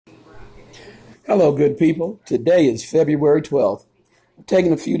Hello, good people. Today is February 12th. I'm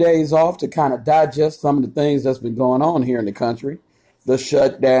taking a few days off to kind of digest some of the things that's been going on here in the country. The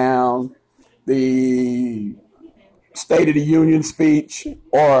shutdown, the State of the Union speech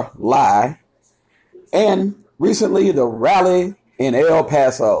or lie, and recently the rally in El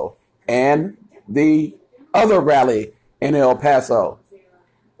Paso and the other rally in El Paso.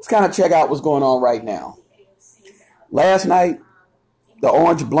 Let's kind of check out what's going on right now. Last night, the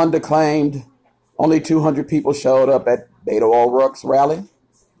Orange Blunder claimed only 200 people showed up at Beto O'Rourke's rally,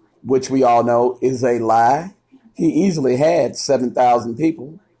 which we all know is a lie. He easily had 7,000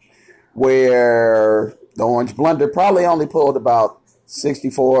 people, where the Orange Blunder probably only pulled about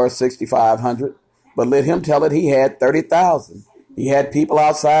 64, 6,500, but let him tell it he had 30,000. He had people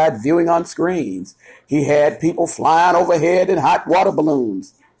outside viewing on screens. He had people flying overhead in hot water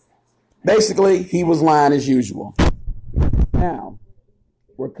balloons. Basically, he was lying as usual. Now,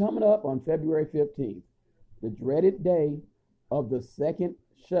 we're coming up on February 15th, the dreaded day of the second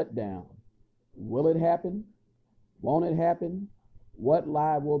shutdown. Will it happen? Won't it happen? What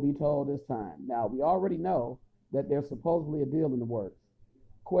lie will be told this time? Now, we already know that there's supposedly a deal in the works.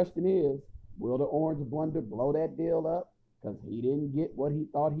 Question is, will the Orange Blunder blow that deal up because he didn't get what he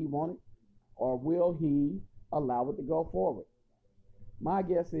thought he wanted? Or will he allow it to go forward? My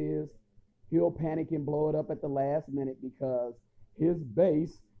guess is he'll panic and blow it up at the last minute because his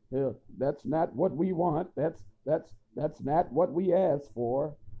base, that's not what we want. That's not what we asked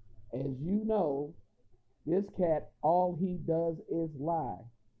for. As you know, this cat, all he does is lie.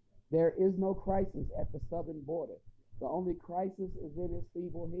 There is no crisis at the southern border. The only crisis is in his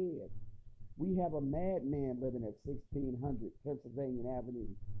feeble head. We have a madman living at 1600 Pennsylvania Avenue.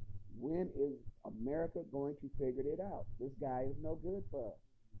 When is America going to figure it out? This guy is no good for us.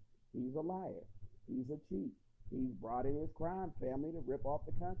 He's a liar. He's a cheat. He's brought in his crime family to rip off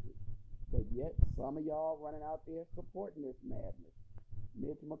the country. But yet, some of y'all running out there supporting this madness.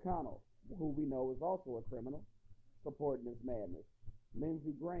 Mitch McConnell, who we know is also a criminal, supporting this madness.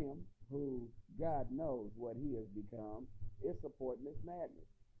 Lindsey Graham, who God knows what he has become, is supporting this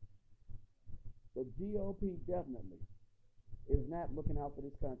madness. The GOP definitely is not looking out for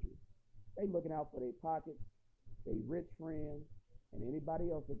this country. They looking out for their pockets, their rich friends, and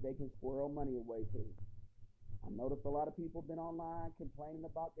anybody else that they can squirrel money away to. I noticed a lot of people been online complaining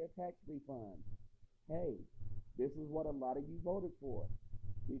about their tax refunds. Hey, this is what a lot of you voted for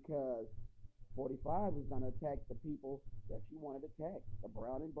because 45 is going to attack the people that you wanted to attack, the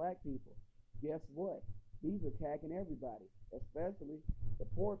brown and black people. Guess what? He's attacking everybody, especially the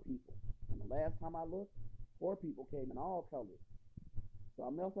poor people. And the last time I looked, poor people came in all colors.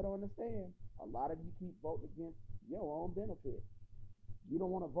 Something else I don't understand. A lot of you keep voting against your own benefit. You don't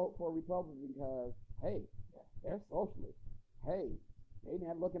want to vote for a Republican because, hey, they're socialists. Hey, they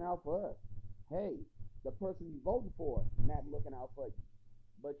not looking out for us. Hey, the person you voting for not looking out for you.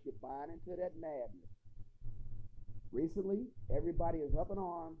 But you're buying into that madness. Recently, everybody is up in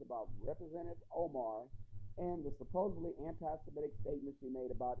arms about Representative Omar and the supposedly anti-Semitic statements she made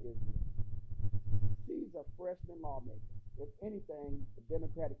about Israel. She's a freshman lawmaker. If anything, the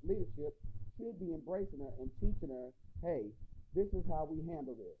Democratic leadership should be embracing her and teaching her, hey, this is how we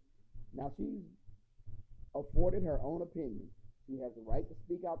handle this. Now, she's afforded her own opinion. She has the right to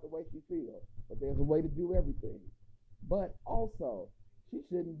speak out the way she feels, but there's a way to do everything. But also, she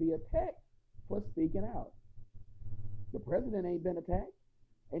shouldn't be attacked for speaking out. The president ain't been attacked.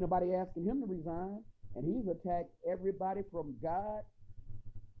 Ain't nobody asking him to resign. And he's attacked everybody from God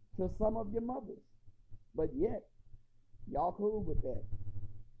to some of your mothers. But yet, y'all cool with that.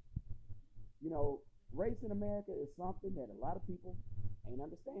 You know, race in America is something that a lot of people ain't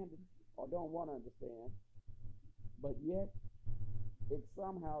understanding or don't want to understand. But yet, it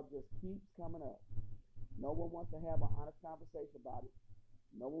somehow just keeps coming up. No one wants to have an honest conversation about it.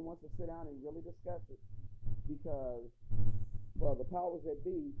 No one wants to sit down and really discuss it because, well, the powers that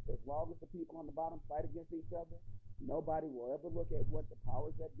be, as long as the people on the bottom fight against each other, nobody will ever look at what the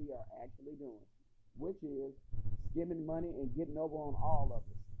powers that be are actually doing, which is skimming money and getting over on all of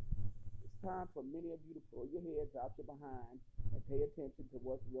us. It's time for many of you to pull your heads out your behind and pay attention to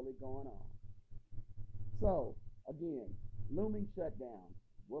what's really going on. So, again, looming shutdown.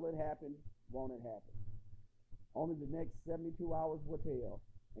 Will it happen? Won't it happen? Only the next 72 hours will tell.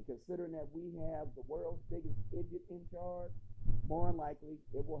 And considering that we have the world's biggest idiot in charge, more than likely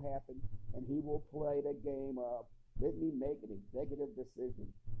it will happen and he will play the game of let me make an executive decision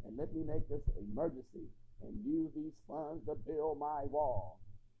and let me make this emergency and use these funds to build my wall.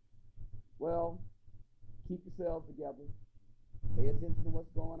 Well, keep yourselves together. Pay attention to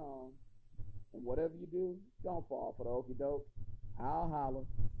what's going on. And whatever you do, don't fall for the okie doke. I'll holler.